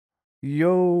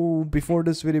Yo, before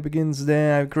this video begins,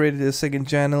 I've created a second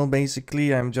channel.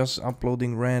 Basically, I'm just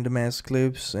uploading random ass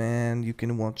clips and you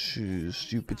can watch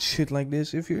stupid shit like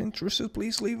this. If you're interested,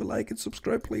 please leave a like and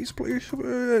subscribe, please.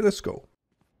 Let's go.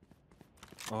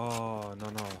 Oh, no.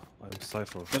 I'm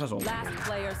Cypher. Last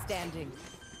player standing.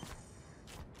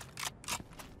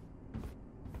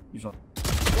 One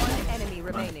enemy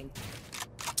remaining.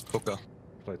 Hookah.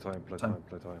 Play time. Get out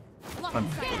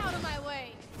of my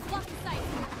way. Blocking sight.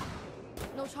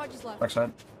 No charges left.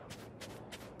 Backside.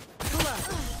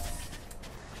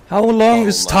 How long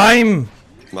is time?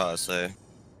 𝗦𝗢𝗖𝗦𝗦.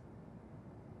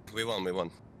 We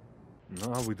won.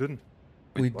 No, we didn't.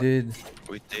 We did.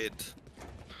 We did.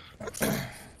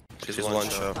 She's one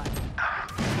shot.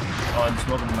 Oh, I'm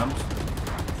smoking the lamps.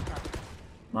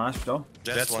 Nice, Joe.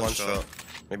 Just one shot.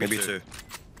 Maybe two.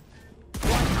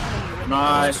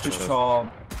 Nice, good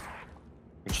shot.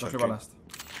 Good shot. Not last.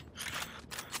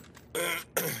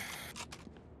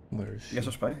 Where is she? You guys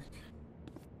are spike?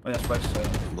 Oh yeah, spike's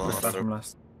from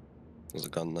last. There's a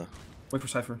gun there. Wait for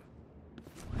Cypher.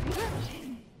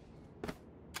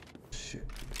 Shit.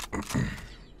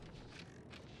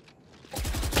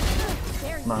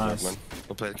 Nice. Man,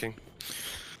 we'll play the king.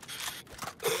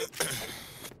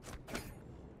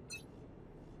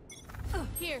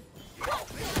 Here.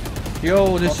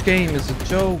 Yo, this game is a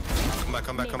joke.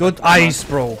 Come back. Good ice,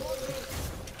 bro.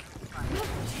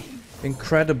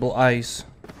 Incredible ice.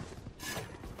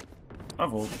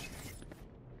 I've ult.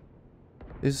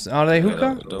 Are they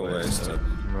hookah? Don't waste it.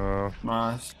 No.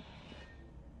 Nice.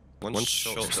 One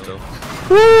shot still.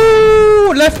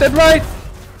 Woo! Left and right.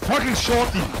 Fucking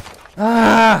shorty!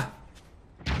 Ah!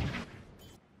 I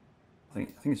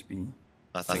think it's B.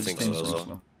 I think so as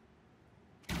well.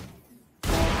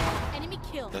 Enemy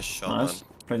kill. Nice shot, Nice. man.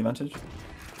 Play advantage.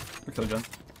 Good kill, John.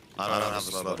 I don't have a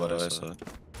slot by the way, so.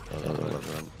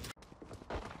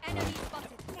 Enemy spotted.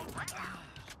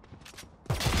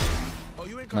 Oh,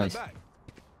 you ain't coming back.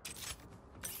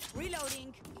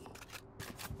 Reloading.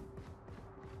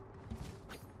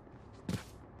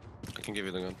 I can give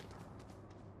you the gun.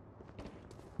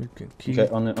 You can keep.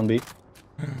 Okay, on B.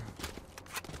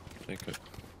 Take it.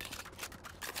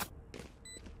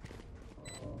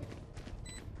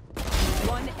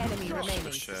 One enemy remaining.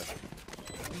 Oh, shit.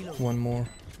 One more.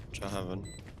 Try heaven.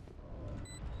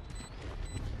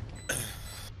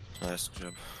 Nice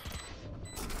job.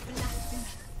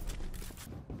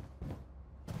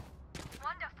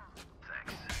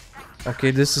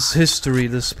 Okay, this is history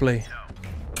display.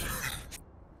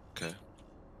 Okay.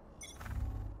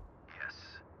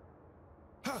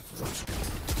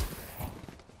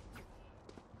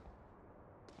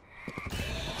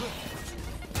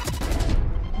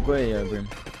 Go ahead, Brim.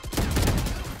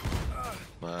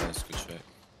 Nice, good shot.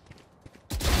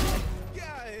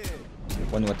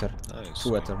 One water. Nice.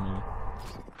 2 water, maybe.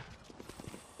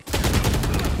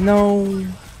 No.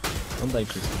 Don't die,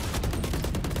 please.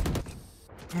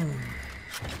 Enemy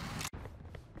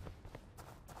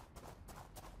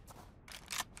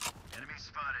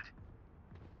spotted.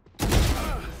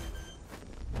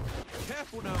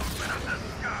 Careful now.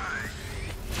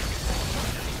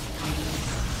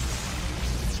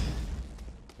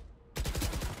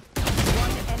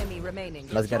 One enemy remaining.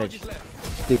 Last garage.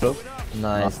 Still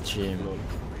nice, Jim.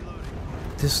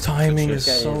 This timing is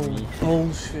Okay, so me.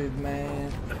 bullshit,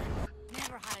 man.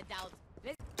 Never had a doubt.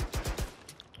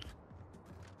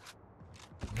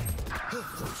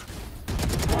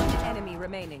 One enemy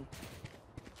remaining.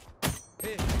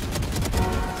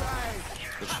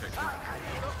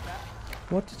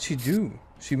 What did she do?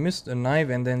 She missed a knife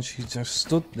and then she just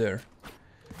stood there. I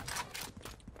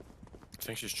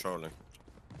think she's trolling.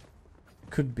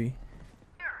 Could be.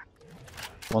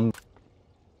 One.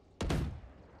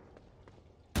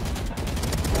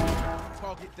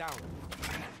 Target down.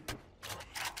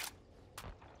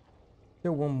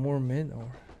 There one more mid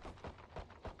or?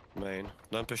 Main.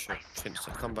 Don't push her.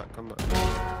 Come back.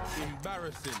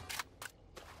 Embarrassing.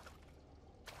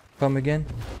 Come again?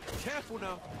 Careful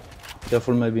now.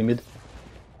 Careful, maybe mid.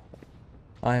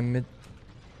 I am mid.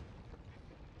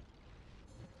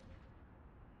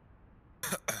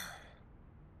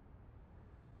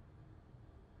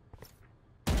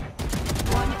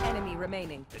 One enemy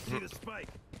remaining. I see the spike.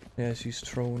 Yeah, she's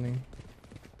trolling.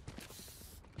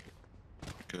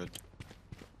 Good.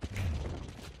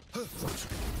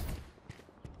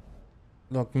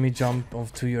 Look me jump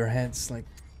off to your heads like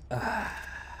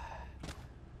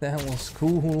that was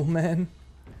cool, man.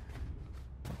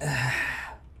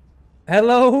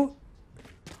 Hello?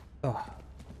 Oh.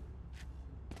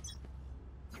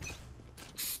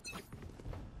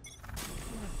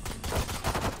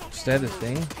 Is that a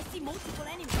thing? I see multiple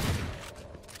enemies.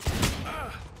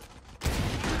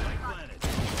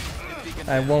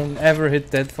 I won't ever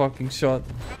hit that fucking shot.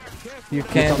 You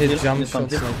can't hit jump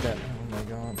shots like that. Oh my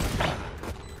god.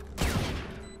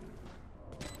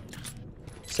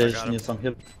 Sage needs some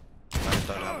help. I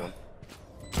don't have one.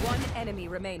 One enemy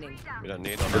remaining. We don't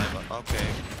need one either. Okay.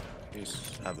 He's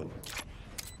heaven.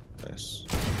 Nice.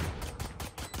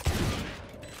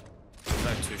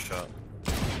 Back 2 shot.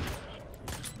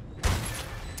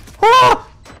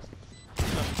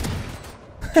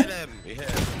 Hit him! He hit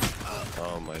him.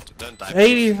 Oh my, don't die.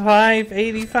 85,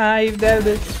 85, that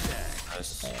is.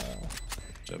 Nice.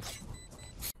 Jump.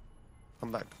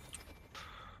 Come back.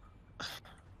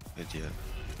 Idiot.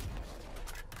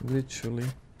 Literally.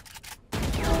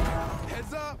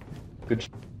 Heads up. Good.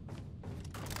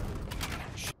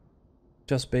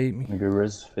 Just bait me. Maybe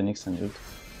res Phoenix and ult.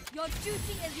 Your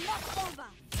duty is not over.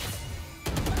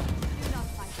 Do not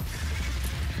fight.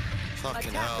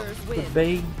 Fucking hell. Attackers The win.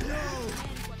 bait.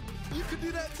 You can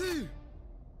do that too.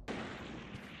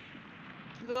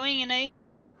 Going in A.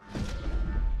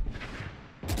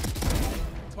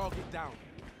 Target down.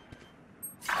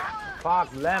 Fuck,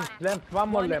 lamps, one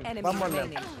more One lamp, enemy one more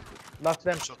remaining. lamp. Last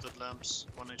lamp. Shotted lamps,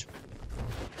 1 HP.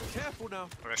 Careful now.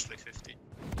 Or actually 50.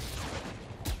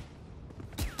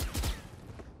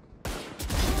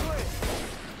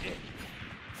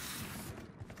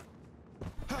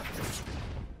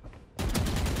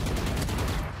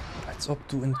 It's up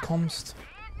to inkomst.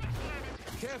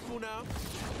 Careful now.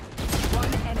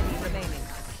 One enemy remaining.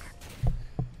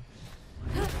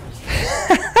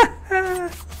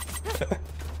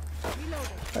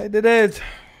 I did it.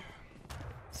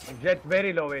 Jet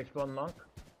very low HP1 mark.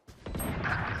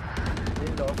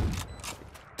 Window.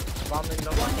 One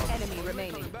window. One enemy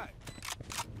remaining. Coming back.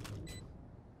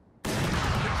 The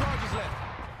charges left.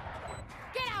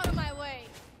 Get out of my way.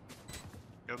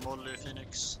 Go Molly,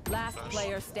 Phoenix. Last Flash.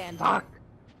 player standing. Fuck.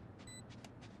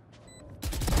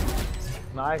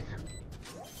 Nice.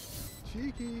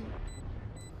 Cheeky.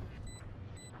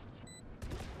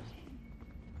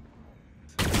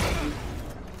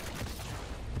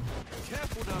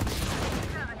 Careful now.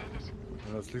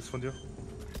 Das ist links von dir.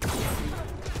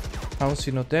 How is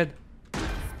he not dead?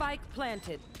 Spike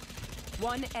planted.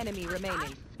 One enemy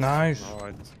remaining. Nice.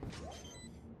 Alright.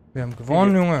 Wir haben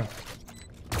gewonnen, Junge.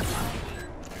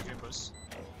 Okay, boys.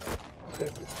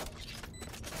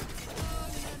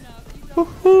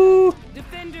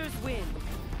 Defenders win.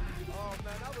 Oh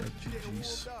man, that was getting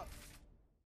warmed up.